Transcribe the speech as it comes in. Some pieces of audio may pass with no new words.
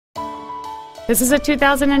This is a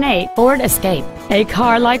 2008 Ford Escape, a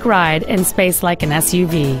car-like ride in space like an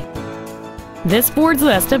SUV. This Ford's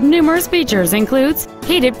list of numerous features includes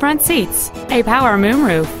heated front seats, a power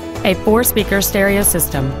moonroof, a 4-speaker stereo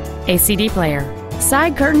system, a CD player,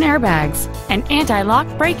 side curtain airbags, an anti-lock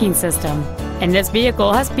braking system, and this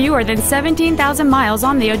vehicle has fewer than 17,000 miles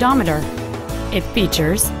on the odometer. It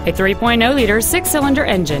features a 3.0-liter 6-cylinder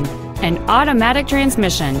engine, an automatic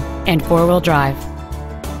transmission, and 4-wheel drive.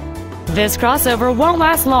 This crossover won't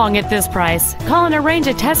last long at this price. Call and arrange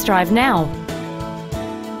a test drive now.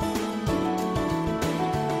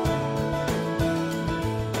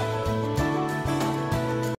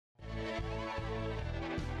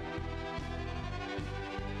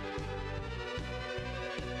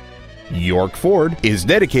 York Ford is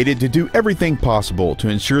dedicated to do everything possible to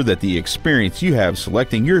ensure that the experience you have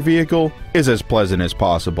selecting your vehicle is as pleasant as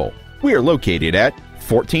possible. We are located at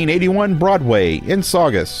 1481 Broadway in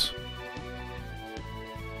Saugus.